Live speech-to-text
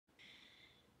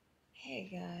Hey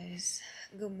guys,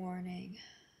 good morning.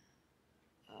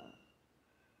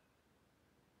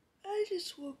 I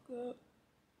just woke up.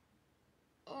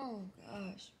 Oh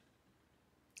gosh,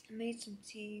 I made some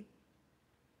tea.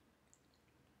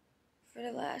 For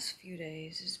the last few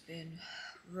days, it's been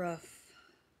rough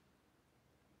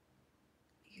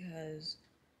because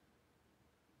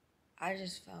I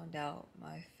just found out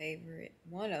one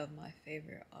of my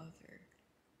favorite author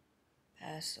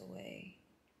passed away.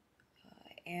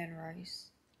 Anne Rice.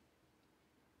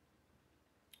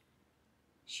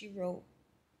 She wrote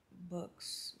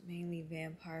books, mainly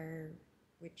vampire,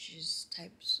 witches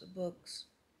types of books.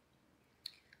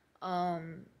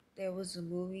 There was a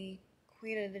movie,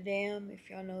 Queen of the Dam, if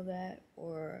y'all know that,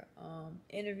 or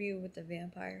Interview with the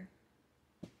Vampire.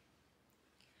 But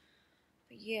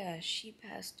yeah, she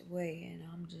passed away, and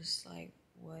I'm just like,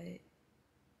 what?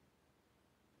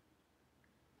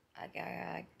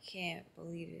 I can't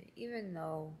believe it. Even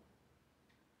though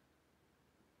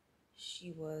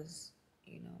she was,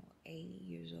 80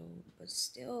 years old, but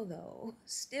still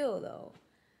though.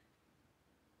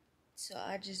 So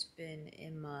I just been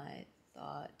in my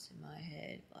thoughts, in my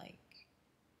head, like,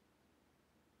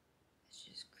 it's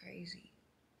just crazy.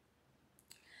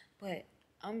 But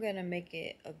I'm gonna make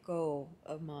it a goal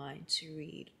of mine to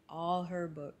read all her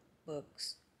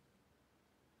books.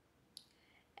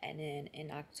 And then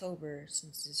in October,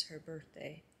 since it's her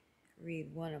birthday,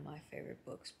 read one of my favorite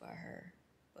books by her.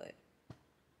 But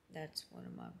that's one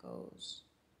of my goals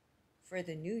for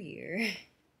the new year.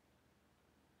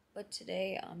 But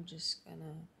today I'm just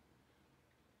gonna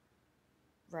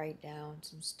write down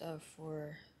some stuff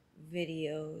for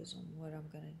videos on what I'm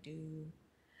gonna do.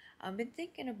 I've been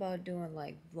thinking about doing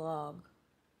like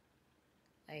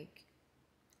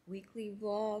weekly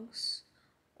vlogs,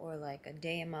 or like a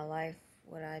day in my life,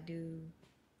 what I do,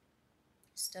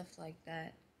 stuff like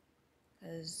that.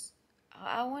 Because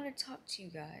I want to talk to you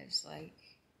guys. Like,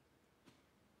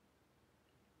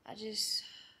 I just,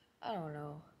 I don't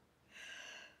know.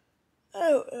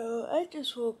 I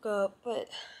just woke up, but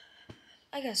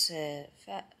like I said,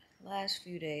 last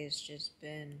few days just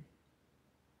been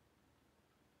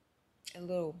a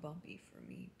little bumpy for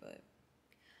me, but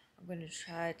I'm going to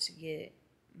try to get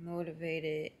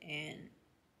motivated and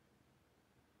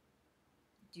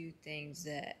do things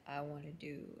that I want to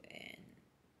do and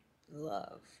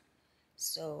love.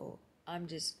 So I'm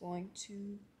just going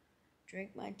to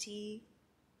drink my tea,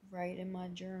 write in my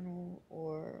journal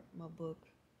or my book,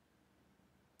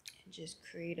 and just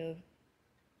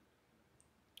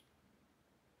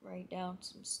write down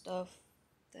some stuff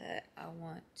that I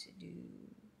want to do.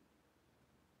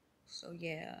 So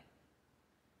yeah,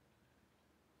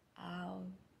 I'll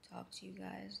talk to you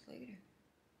guys later.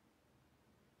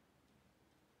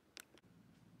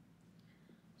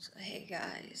 So hey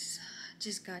guys,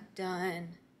 just got done.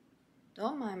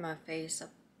 Don't mind my face.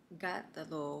 I've got the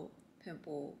little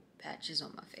pimple patches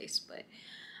on my face, but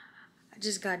I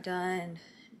just got done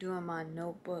doing my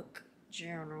notebook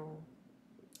journal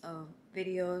of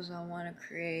videos I want to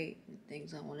create and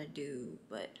things I want to do.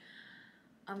 But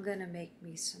I'm gonna make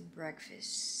me some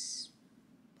breakfast,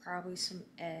 probably some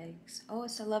eggs. Oh,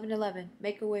 it's 11:11.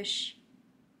 Make a wish.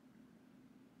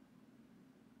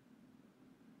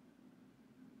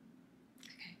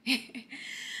 Okay.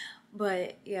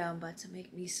 But yeah, I'm about to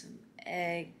make me some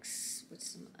eggs with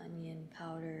some onion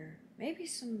powder, maybe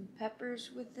some peppers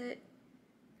with it.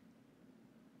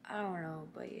 I don't know,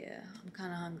 but yeah, I'm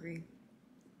kind of hungry.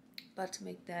 About to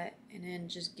make that and then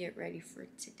just get ready for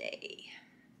today.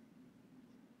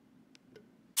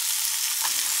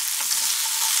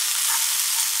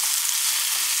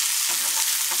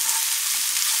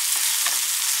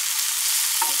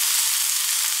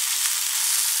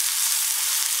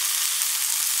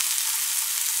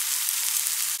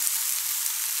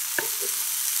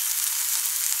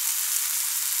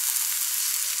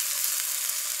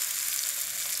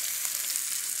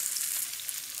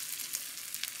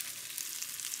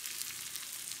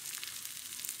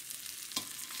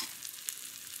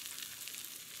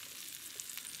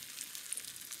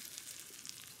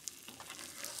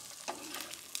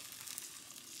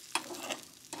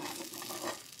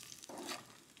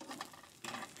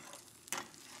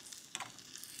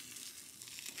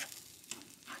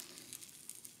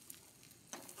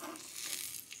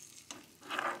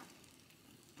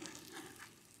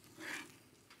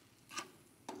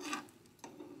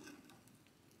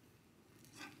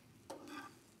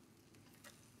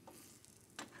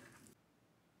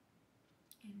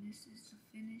 And this is the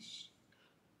finished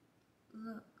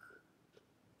look.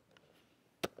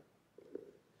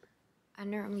 I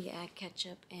normally add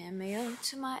ketchup and mayo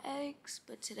to my eggs,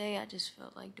 but today I just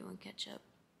felt like doing ketchup.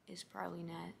 It's probably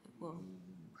not, well,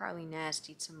 probably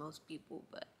nasty to most people,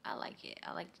 but I like it.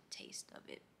 I like the taste of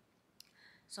it.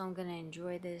 So I'm gonna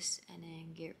enjoy this and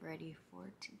then get ready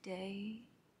for today.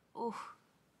 Oh,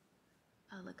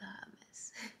 I look a hot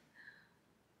mess.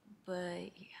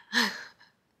 But yeah.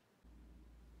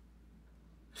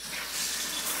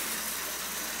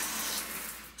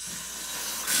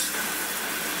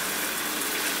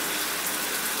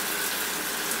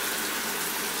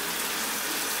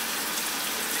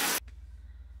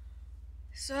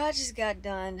 So I just got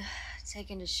done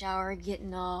taking a shower,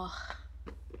 getting all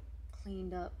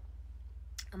cleaned up.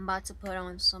 I'm about to put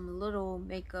on some little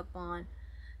makeup on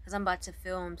because I'm about to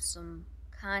film some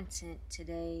content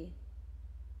today,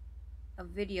 a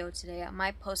video today. I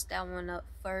might post that one up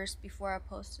first before I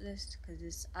post this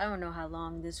because I don't know how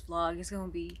long this vlog is gonna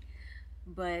be,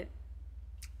 but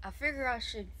I figure I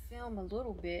should film a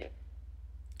little bit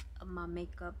of my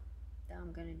makeup that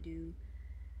I'm gonna do.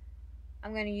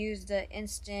 I'm gonna use the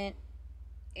Instant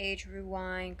Age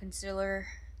Rewind concealer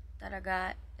that I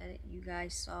got, that you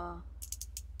guys saw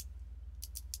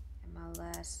in my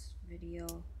last video,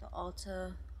 the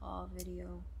Ulta haul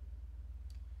video.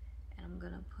 And I'm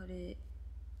gonna put it,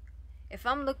 if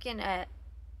I'm looking at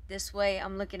this way,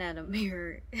 I'm looking at a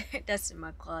mirror that's in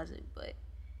my closet, but,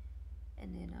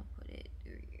 and then I put it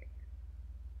through here.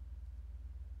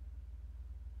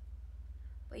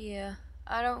 But yeah,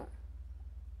 I don't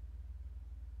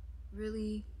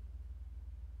really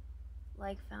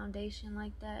like foundation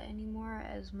like that anymore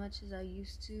as much as I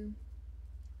used to.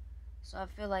 So I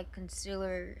feel like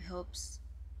concealer helps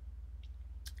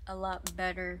a lot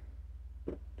better.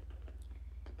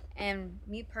 And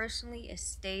me personally, it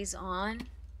stays on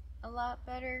a lot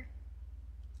better.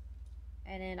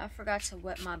 And then I forgot to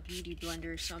wet my beauty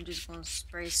blender, so I'm just gonna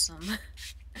spray some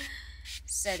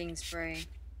setting spray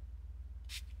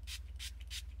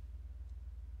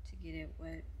to get it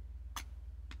wet.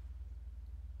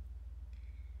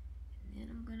 And then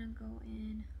I'm gonna go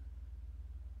in.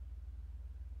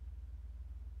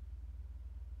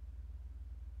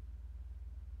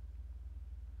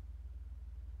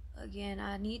 Again,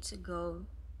 I need to go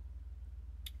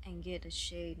and get a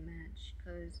shade match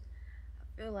because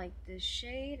I feel like this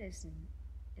shade is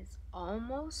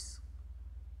almost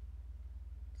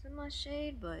to my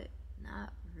shade, but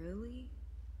not really.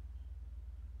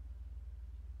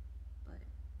 But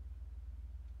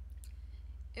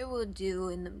it will do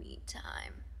in the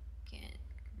meantime. Can't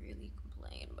really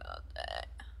complain about that.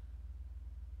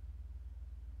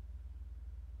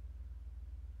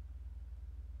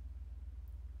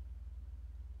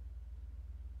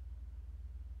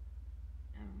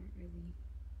 I don't really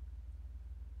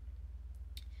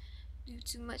do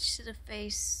too much to the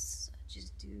face. I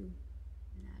just do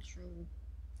natural.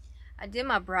 I did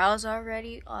my brows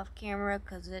already off camera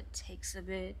because it takes a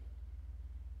bit.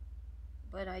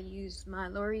 But I used my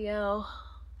L'Oreal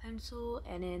pencil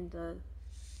and then the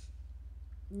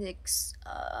NYX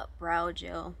brow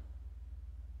gel.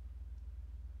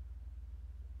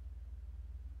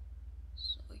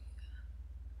 So yeah.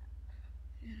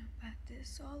 And I'll pat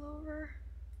this all over.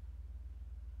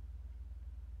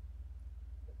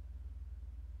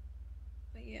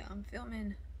 But yeah, I'm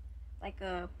filming like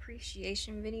a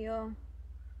appreciation video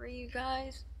for you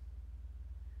guys.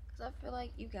 Because I feel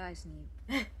like you guys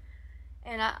need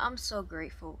and I'm so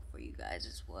grateful for you guys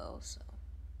as well. So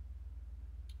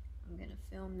I'm gonna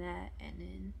film that and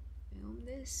then film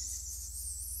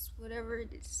this, whatever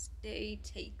this day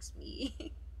takes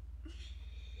me.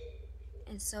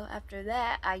 And so after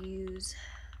that, I use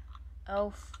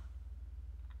e.l.f.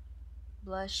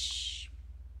 blush,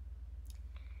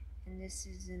 and this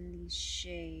is in the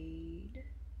shade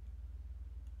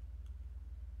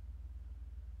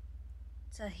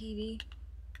Tahiti.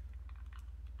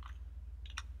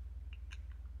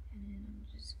 And then I'm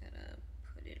just gonna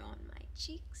put it on my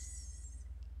cheeks.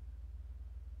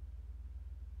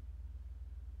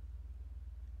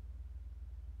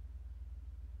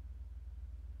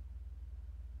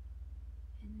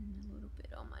 And then a little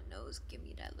bit on my nose, give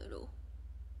me that little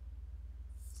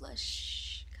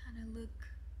flush kind of look.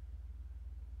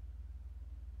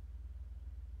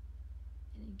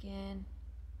 And again,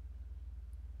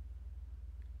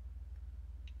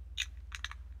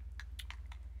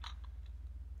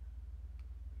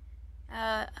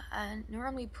 I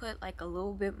normally put like a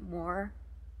little bit more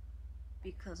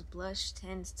because blush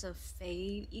tends to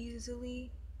fade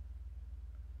easily.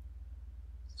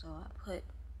 So I put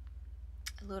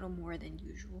a little more than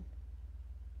usual.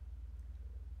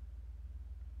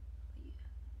 But yeah,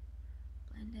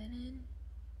 blend that in.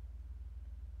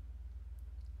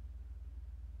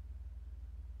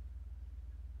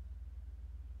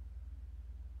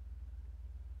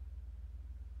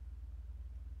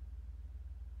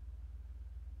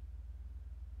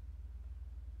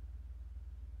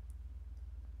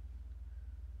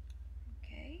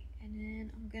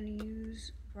 gonna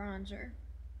use bronzer.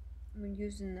 I'm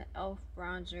using the e.l.f.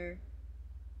 bronzer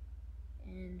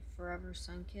in Forever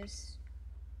Sunkiss.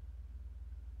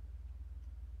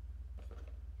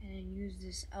 And use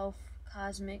this e.l.f.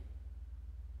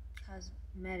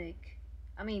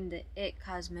 the It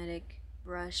Cosmetic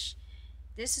brush.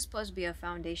 This is supposed to be a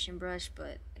foundation brush,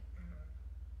 but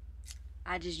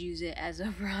I just use it as a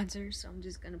bronzer, so I'm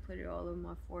just gonna put it all over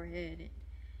my forehead and,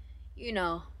 you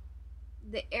know,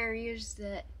 the areas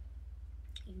that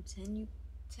you tend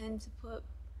to put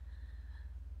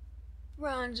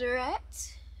bronzer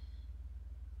at.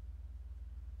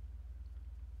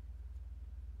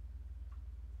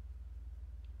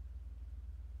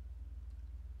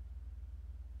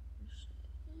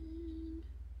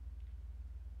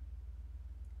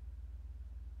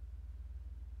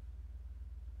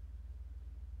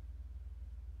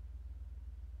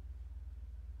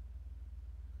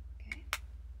 Okay.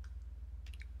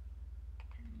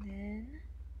 And then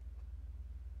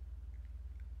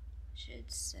should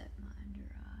set my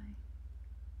under eye.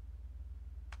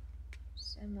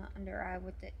 Set my under eye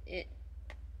with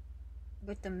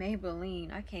the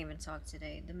Maybelline. I can't even talk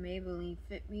today. The Maybelline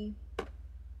Fit Me.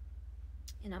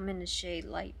 And I'm in the shade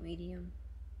light medium.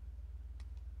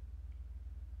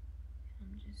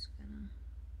 I'm just gonna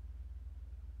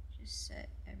set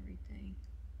everything.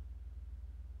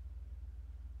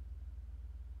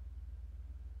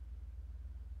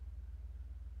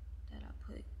 That I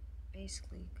put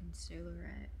basically concealer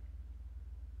at.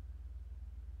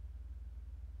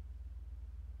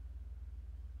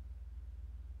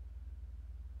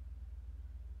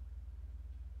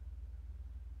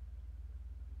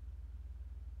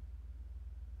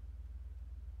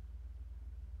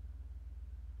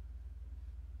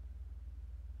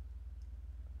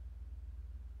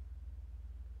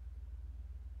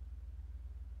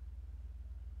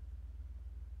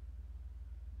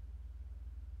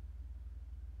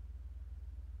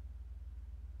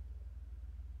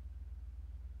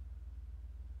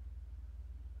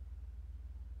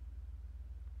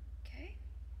 Okay.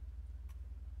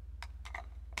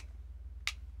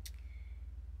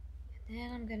 And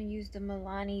then I'm gonna use the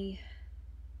Milani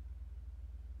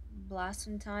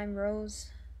Blossom Time Rose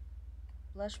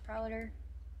blush powder.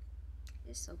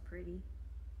 It's so pretty.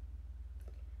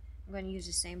 I'm going to use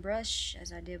the same brush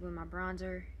as I did with my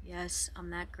bronzer. Yes, I'm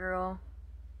that girl.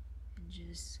 And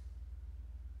just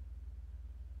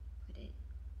put it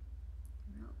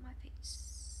throughout my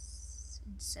face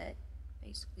and set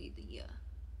basically the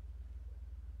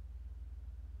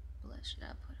blush that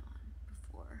I put on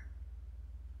before.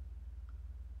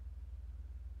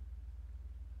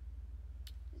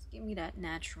 Just give me that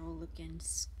natural looking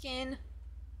skin.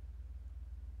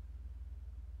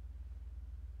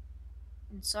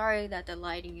 I'm sorry that the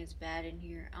lighting is bad in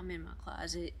here. I'm in my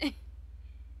closet.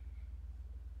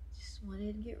 Just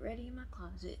wanted to get ready in my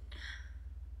closet.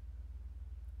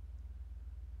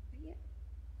 But yeah.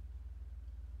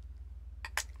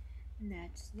 And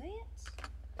that's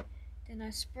that. Then I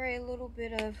spray a little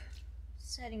bit of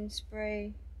setting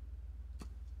spray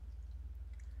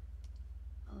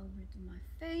all over to my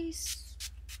face.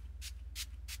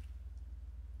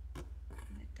 Let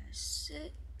that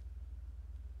sit.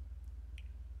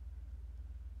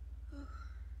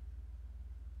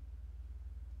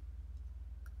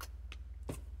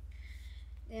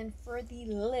 Then for the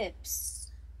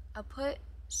lips, I put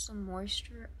some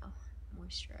moisturizer.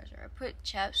 I put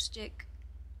chapstick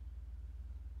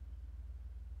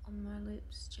on my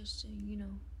lips just to, you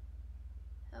know,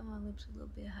 have my lips a little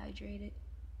bit hydrated.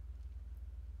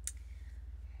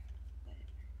 But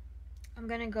I'm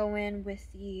gonna go in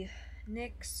with the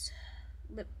NYX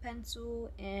lip pencil,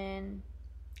 and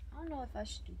I don't know if I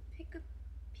should do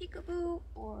Peekaboo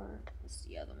or what's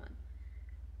the other one?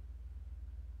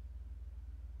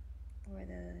 Or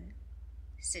the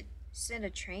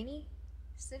Cititrani?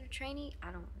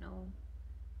 I don't know.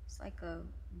 It's like a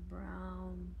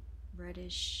brown,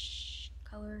 reddish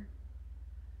color.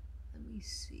 Let me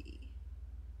see.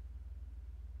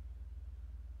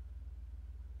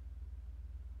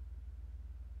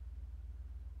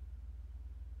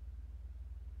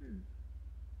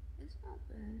 It's not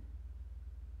bad.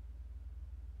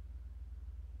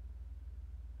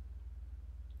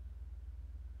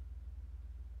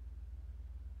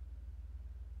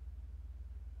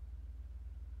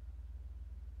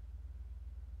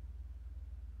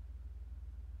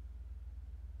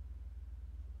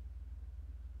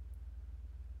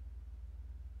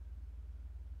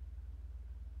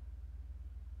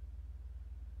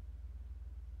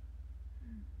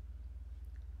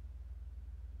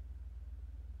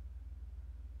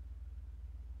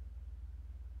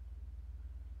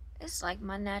 It's like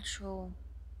my natural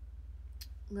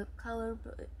lip color,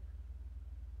 but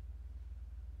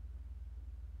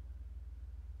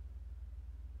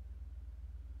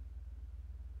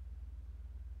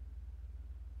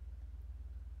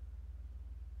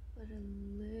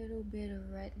a little bit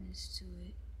of redness to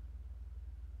it.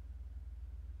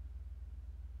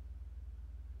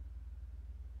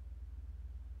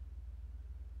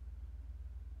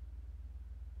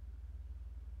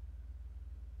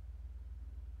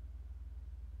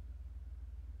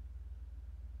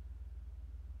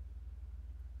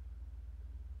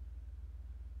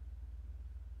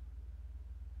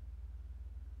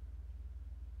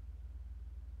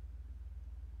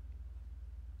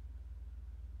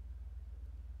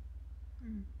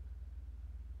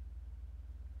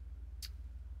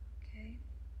 Okay.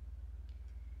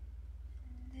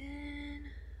 And then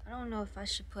I don't know if I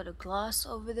should put a gloss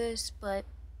over this, but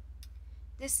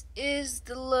this is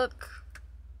the look.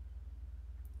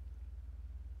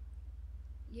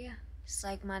 Yeah, it's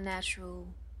like my natural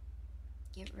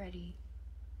get ready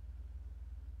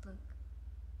look.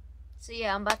 So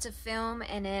yeah, I'm about to film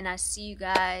and then I see you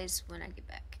guys when I get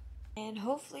back. And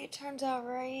hopefully it turns out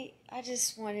right. I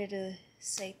just wanted to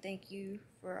say thank you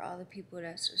for all the people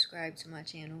that subscribe to my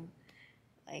channel.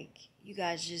 Like, you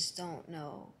guys just don't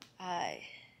know.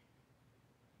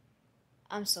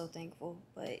 I'm so thankful.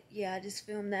 But yeah, I just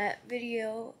filmed that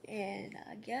video and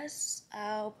I guess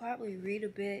I'll probably read a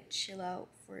bit, chill out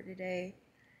for today.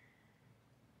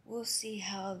 We'll see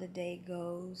how the day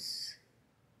goes.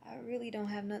 I really don't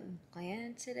have nothing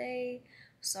planned today.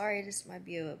 Sorry, this might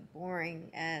be a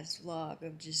boring ass vlog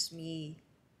of just me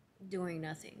doing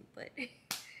nothing, but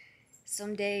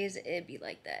some days it'd be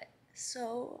like that.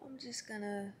 So I'm just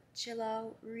gonna chill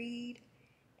out, read,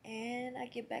 and I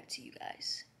get back to you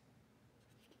guys.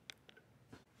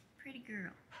 Pretty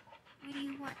girl, what do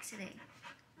you want today?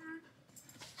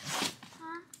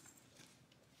 Huh?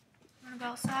 Wanna go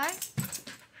outside?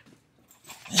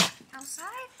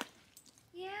 Outside?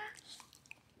 Yeah?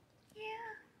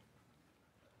 Yeah?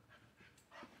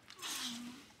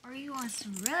 Or you want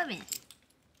some rubbing?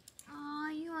 Aw,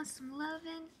 you want some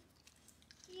loving?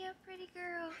 Yeah, pretty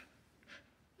girl.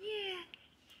 Yeah.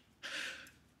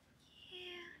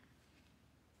 Yeah.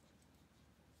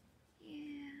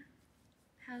 Yeah.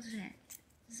 How's that?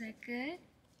 Is that good?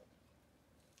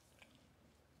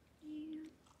 Yeah.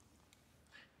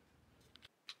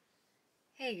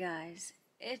 Hey guys,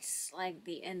 it's like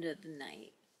the end of the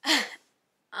night.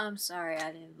 I'm sorry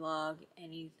I didn't vlog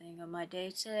anything of my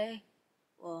day today.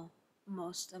 Well,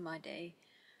 most of my day.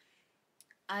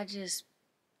 I just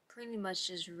pretty much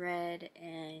just read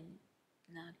and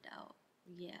knocked out.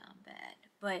 Yeah, I'm bad.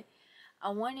 But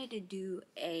I wanted to do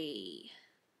a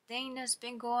thing that's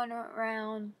been going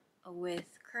around with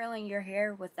curling your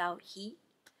hair without heat,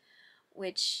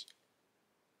 which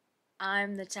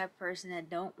I'm the type of person that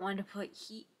don't want to put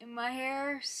heat in my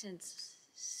hair since,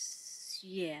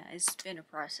 yeah, it's been a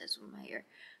process with my hair.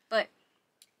 But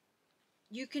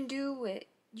you can do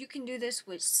this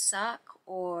with sock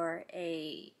or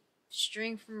a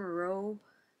string from a robe.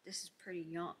 This is pretty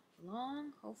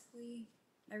long. Hopefully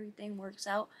everything works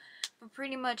out. But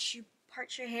pretty much you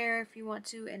part your hair if you want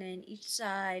to, and then each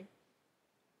side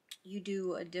you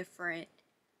do a different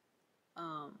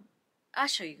I'll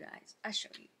show you guys. I'll show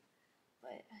you.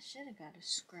 But I should have got a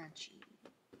scrunchie.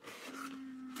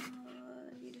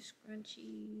 I need a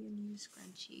scrunchie. I need a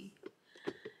scrunchie.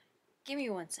 Give me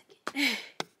 1 second.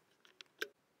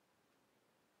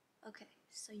 Okay,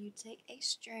 so you take a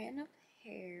strand of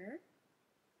hair.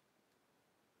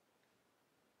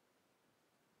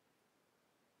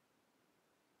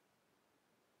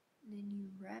 And then you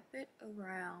wrap it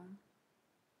around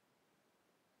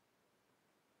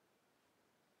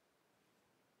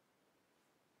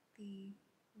the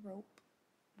rope,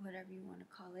 whatever you want to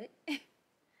call it.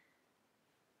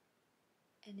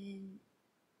 And then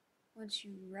once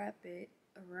you wrap it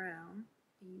around,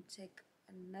 you take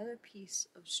another piece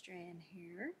of strand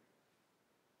hair,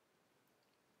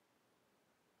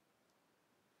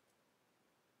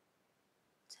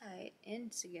 tie it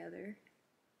in together,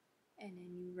 and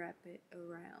then you wrap it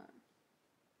around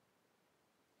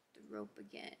the rope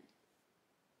again.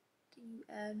 Then you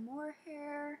add more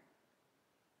hair.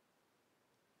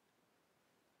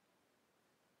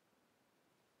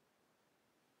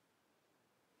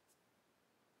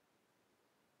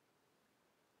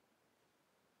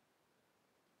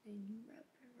 Then you wrap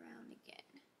it around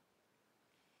again.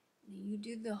 And then you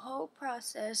do the whole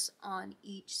process on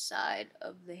each side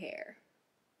of the hair.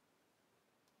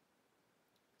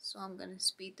 So I'm going to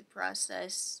speed the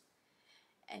process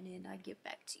and then I get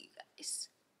back to you guys.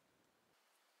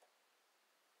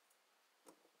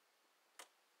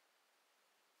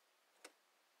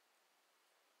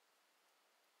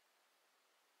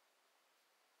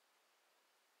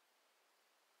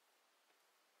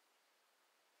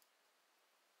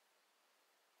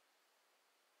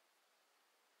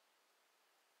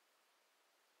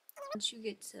 Once you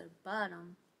get to the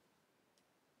bottom,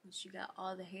 once you got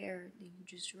all the hair, then you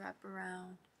just wrap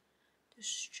around the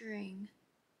string.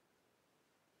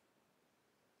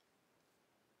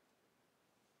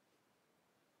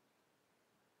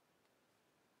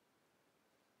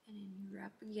 And then you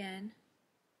wrap again,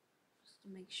 just to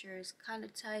make sure it's kind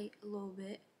of tight a little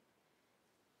bit.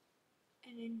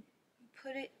 And then you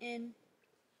put it in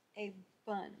a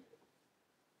bun.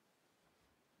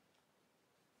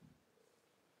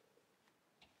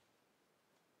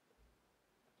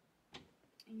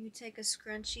 And you take a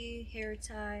scrunchie, hair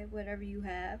tie, whatever you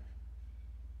have,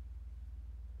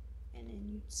 and then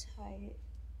you tie it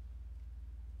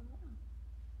around.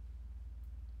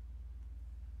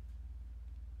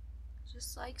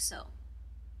 Just like so.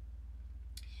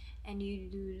 And you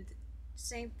do the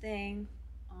same thing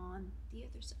on the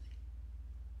other side.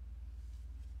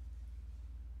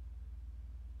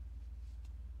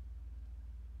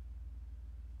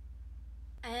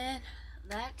 And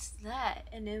that's that.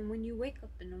 And then when you wake up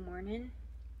in the morning,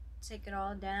 take it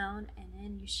all down, and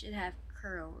then you should have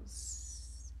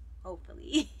curls,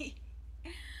 hopefully.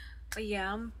 But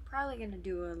yeah, I'm probably gonna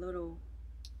do a little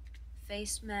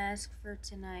face mask for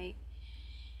tonight,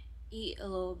 eat a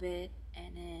little bit,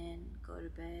 and then go to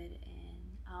bed.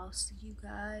 And I'll see you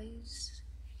guys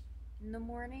in the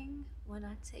morning when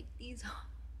I take these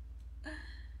off.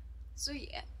 So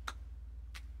yeah.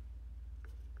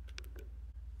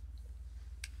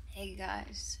 Hey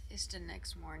guys, it's the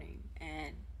next morning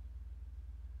and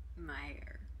my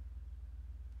hair,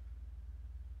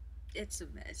 it's a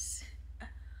mess.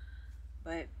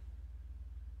 But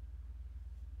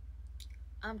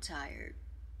I'm tired.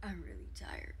 I'm really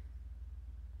tired.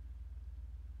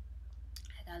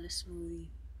 I got a smoothie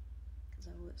because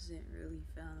I wasn't really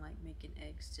feeling like making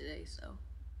eggs today, so.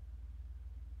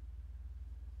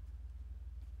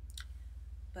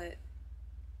 But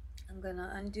I'm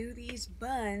gonna undo these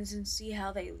buns and see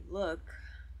how they look.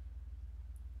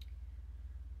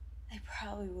 They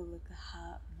probably will look a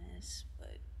hot mess,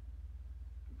 but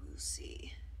we'll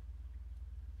see.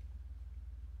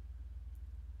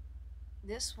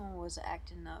 This one was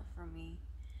acting up for me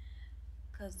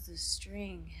because the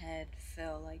string had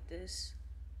fell like this,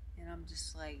 and I'm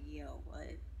just like, yo,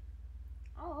 what?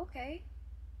 Oh, okay.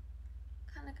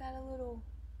 Kind of got a little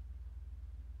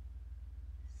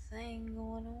thing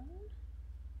going on.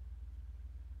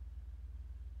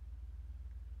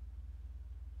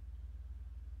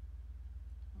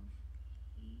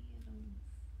 Hopefully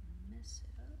I don't mess it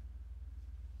up.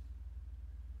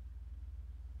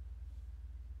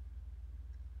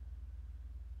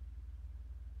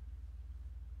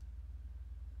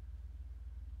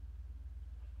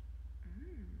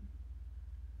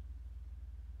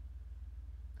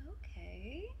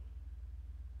 Okay.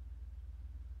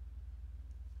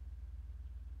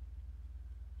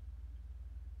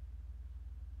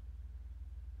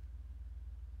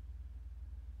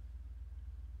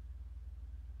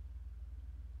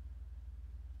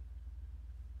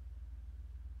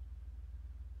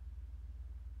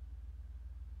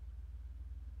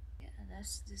 Yeah,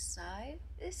 that's this side.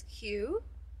 It's cute.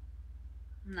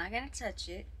 I'm not gonna touch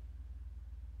it.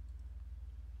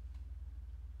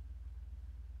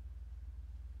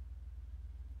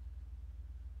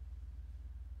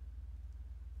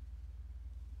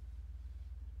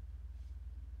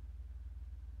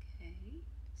 Okay,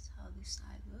 that's how this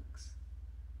side looks.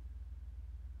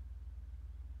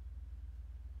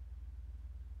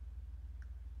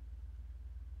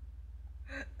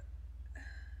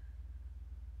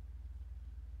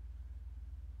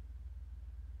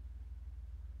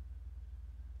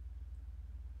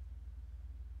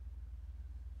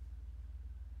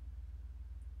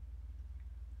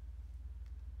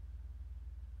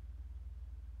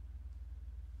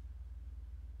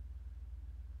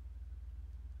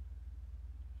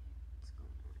 What's going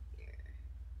on here?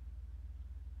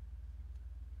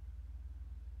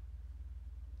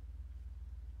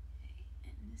 Okay,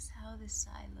 and this is how this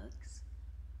side looks.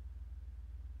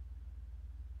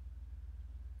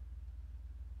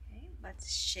 Okay, about to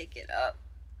shake it up.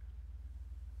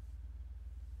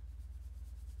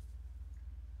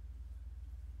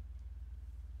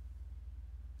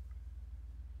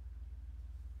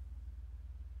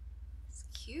 It's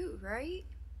cute, right?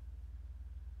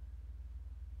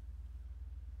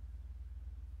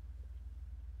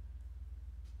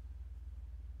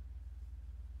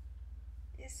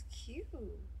 It's cute.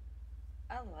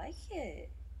 I like it.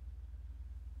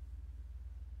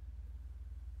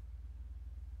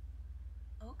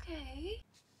 Okay.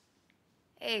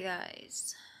 Hey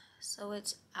guys. So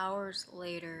it's hours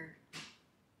later.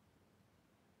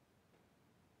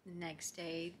 the next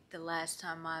day, the last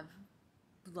time I've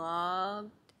vlogged.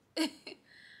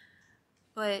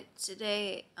 But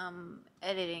today I'm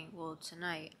editing, well,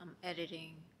 tonight I'm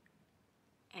editing,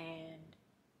 and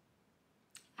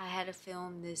I had to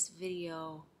film this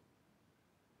video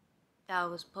that I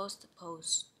was supposed to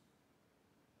post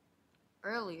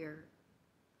earlier.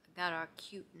 I got our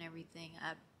cute and everything.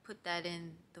 I put that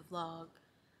in the vlog,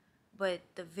 but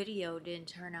the video didn't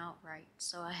turn out right,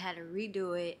 so I had to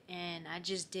redo it, and I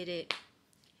just did it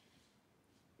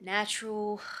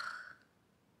natural,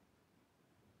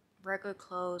 regular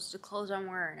clothes, the clothes I'm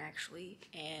wearing actually,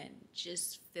 and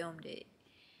just filmed it.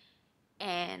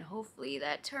 And hopefully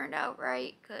that turned out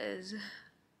right, because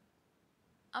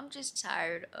I'm just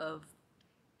tired of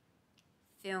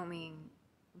filming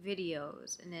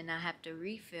videos and then I have to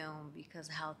refilm because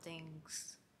of how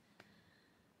things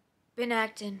been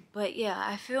acting. But yeah,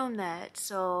 I filmed that,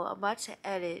 so I'm about to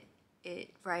edit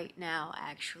it right now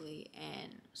actually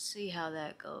and see how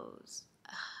that goes.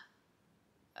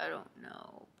 I don't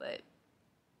know, but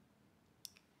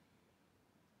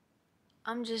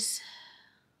I'm just,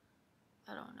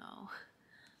 I don't know.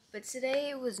 But today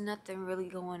it was nothing really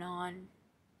going on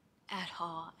at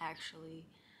all actually.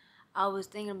 I was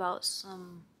thinking about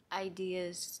some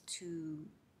ideas to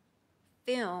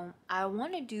film. I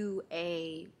want to do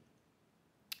a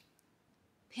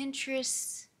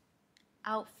Pinterest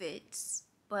outfits,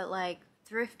 but like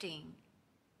thrifting.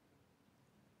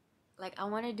 Like, I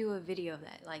want to do a video of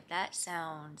that. Like, that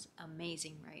sounds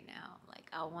amazing right now.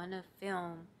 Like, I want to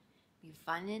film me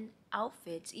finding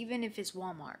outfits, even if it's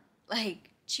Walmart. Like,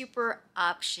 cheaper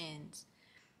options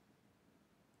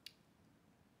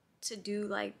to do,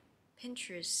 like,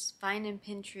 Pinterest, finding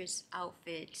Pinterest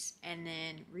outfits and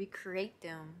then recreate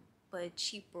them, but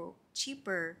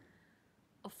cheaper,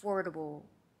 affordable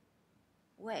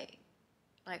way.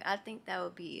 Like, I think that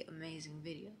would be amazing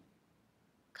video.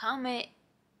 Comment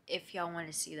if y'all want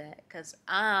to see that, because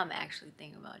I'm actually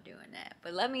thinking about doing that.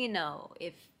 But let me know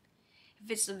if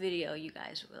it's a video you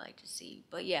guys would like to see.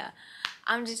 But yeah,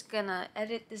 I'm just gonna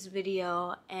edit this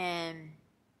video, and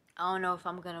I don't know if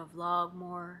I'm gonna vlog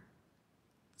more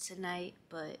tonight,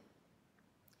 but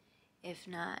if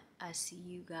not, I see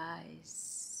you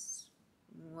guys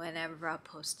whenever I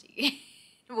post it.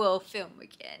 We'll film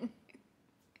again.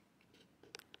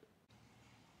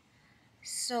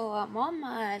 So I'm on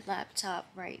my laptop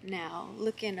right now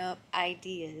looking up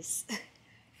ideas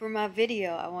for my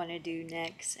video I want to do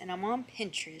next, and I'm on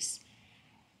Pinterest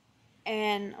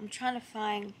and I'm trying to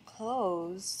find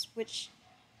clothes, which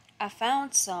I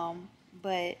found some,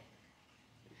 but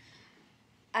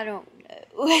I don't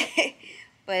know.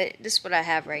 But this is what I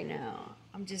have right now.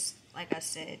 I'm just, like I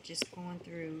said, just going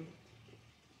through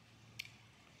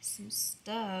some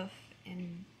stuff,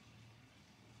 and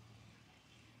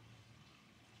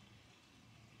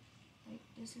like,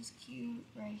 this is cute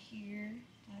right here.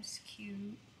 That's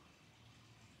cute.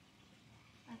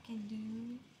 I can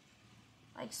do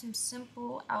like some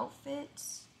simple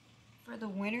outfits for the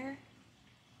winter.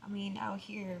 I mean, out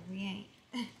here we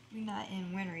not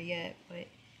in winter yet, but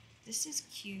this is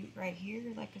cute right here,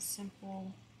 like a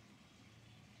simple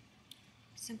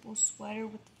sweater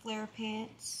with the flare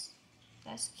pants.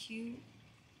 That's cute.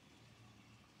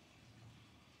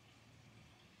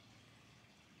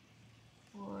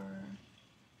 Or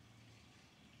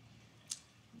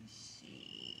let's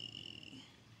see.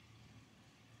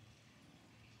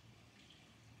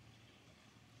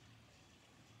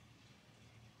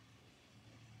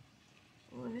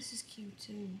 Oh, this is cute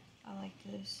too. I like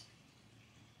this.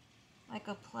 Like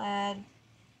a plaid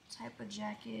type of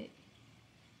jacket.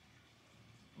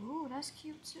 Ooh, that's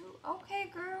cute too. Okay,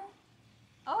 girl.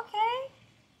 Okay.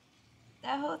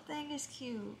 That whole thing is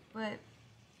cute, but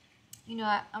you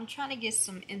know, I'm trying to get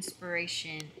some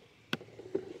inspiration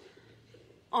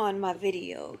on my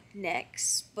video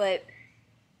next, but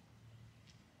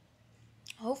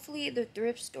hopefully the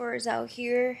thrift stores out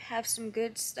here have some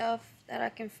good stuff that I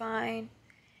can find,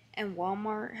 and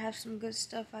Walmart have some good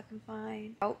stuff I can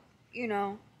find. Oh, you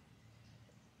know.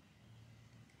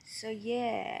 So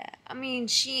yeah, I mean,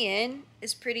 Shein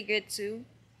is pretty good too.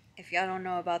 If y'all don't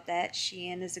know about that,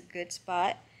 Shein is a good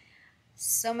spot.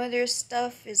 Some of their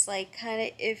stuff is like kind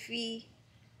of iffy.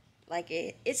 Like,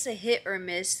 it's a hit or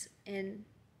miss in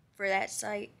for that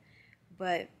site,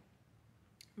 but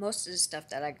most of the stuff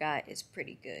that I got is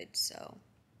pretty good. So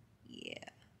yeah,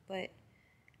 but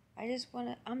I just want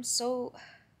to, I'm so,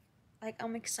 like,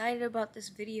 I'm excited about this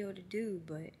video to do,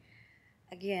 but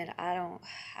again, I don't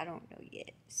know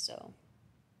yet. So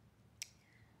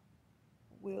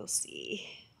we'll see.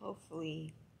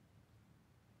 Hopefully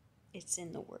it's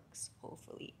in the works,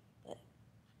 hopefully. But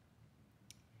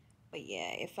But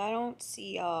yeah, if I don't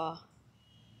see y'all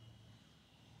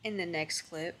in the next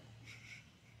clip,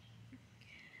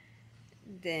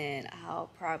 then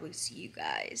I'll probably see you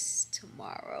guys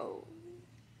tomorrow.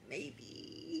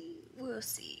 Maybe. We'll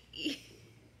see.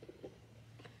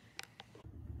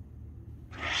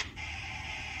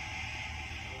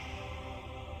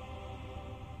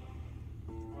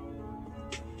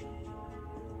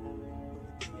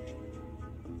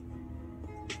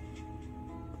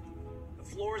 The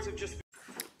floors have just.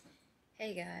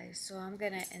 Hey guys, so I'm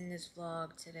gonna end this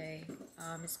vlog today.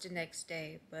 It's the next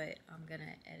day, but I'm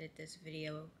gonna edit this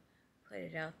video, put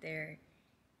it out there,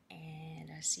 and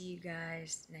I'll see you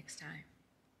guys next time.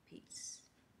 Peace.